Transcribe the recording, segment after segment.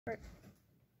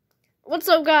What's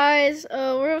up, guys?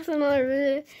 We're with another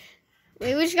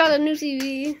video. We just got a new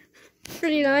TV.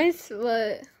 Pretty nice,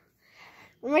 but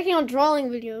we're making a drawing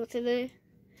video today.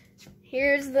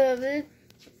 Here's the vid.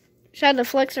 Tried to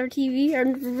flex our TV, our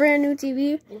brand new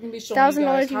TV. We're gonna be showing you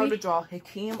guys how TV. to draw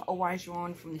Hakeem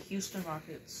Olajuwan from the Houston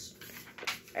Rockets.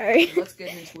 Alright. Let's get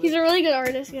into it. He's a really good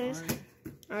artist, guys.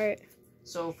 Alright.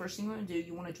 So first thing you want to do,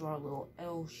 you want to draw a little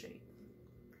L shape.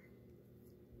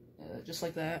 Just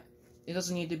like that. It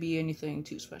doesn't need to be anything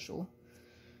too special.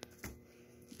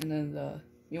 And then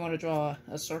you want to draw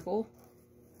a circle.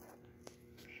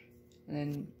 And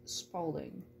then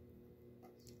Spalding.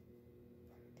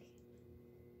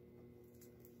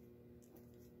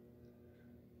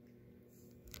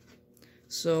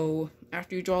 So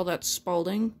after you draw that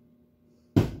Spalding.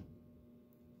 Yo,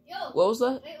 what was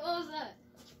that? Wait, what was that?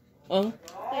 Oh.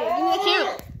 Hey, give me the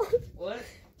camera. What?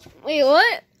 Wait,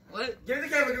 what? What? Give me the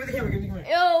camera, give me the camera, give me the camera.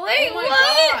 Yo, wait, Oh my what?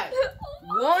 God.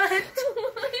 What? What?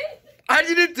 I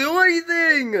didn't do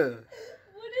anything! What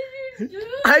did you do?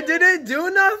 I didn't do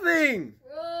nothing!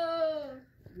 Bro.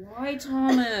 Why,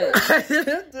 Thomas? I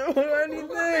didn't do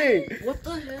anything! What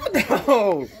the hell?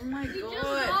 No! Oh my You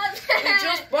God. just bought We that.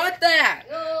 just bought that.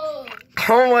 Yo.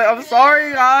 Oh my, I'm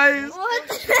sorry, guys! What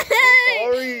the I'm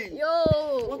heck? sorry!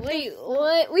 Yo, wait,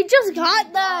 what? We just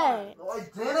got that. No, I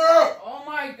didn't! Oh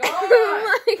my God.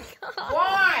 Oh my God.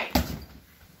 Why?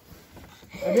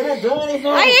 I didn't do anything!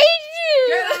 I hate you.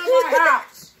 Get out of my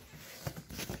house.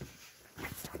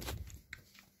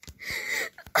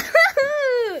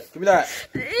 Give me that.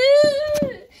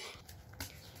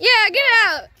 Yeah, get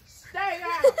out. Stay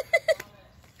out.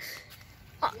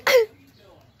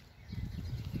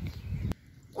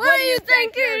 What do you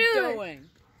think you're doing?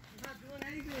 I'm not doing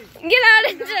anything! Get out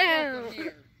of town.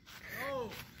 No!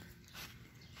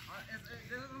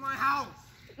 This is my house!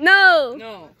 No.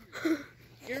 No.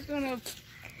 You're gonna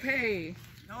pay.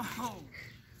 No!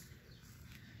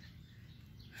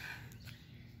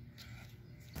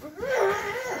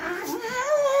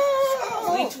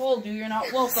 We told you you're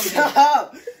not welcome here. Shut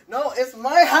up! No, it's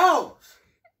my house!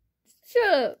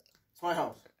 Shut up. It's my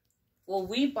house. Well,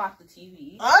 we bought the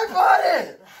TV. I bought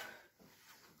it!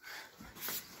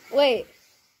 Wait.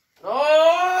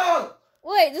 Oh!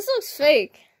 Wait, this looks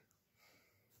fake.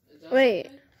 Is that Wait.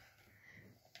 good?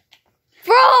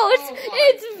 Bro, Oh it's my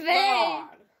fake. God.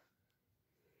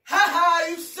 Haha,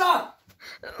 you suck!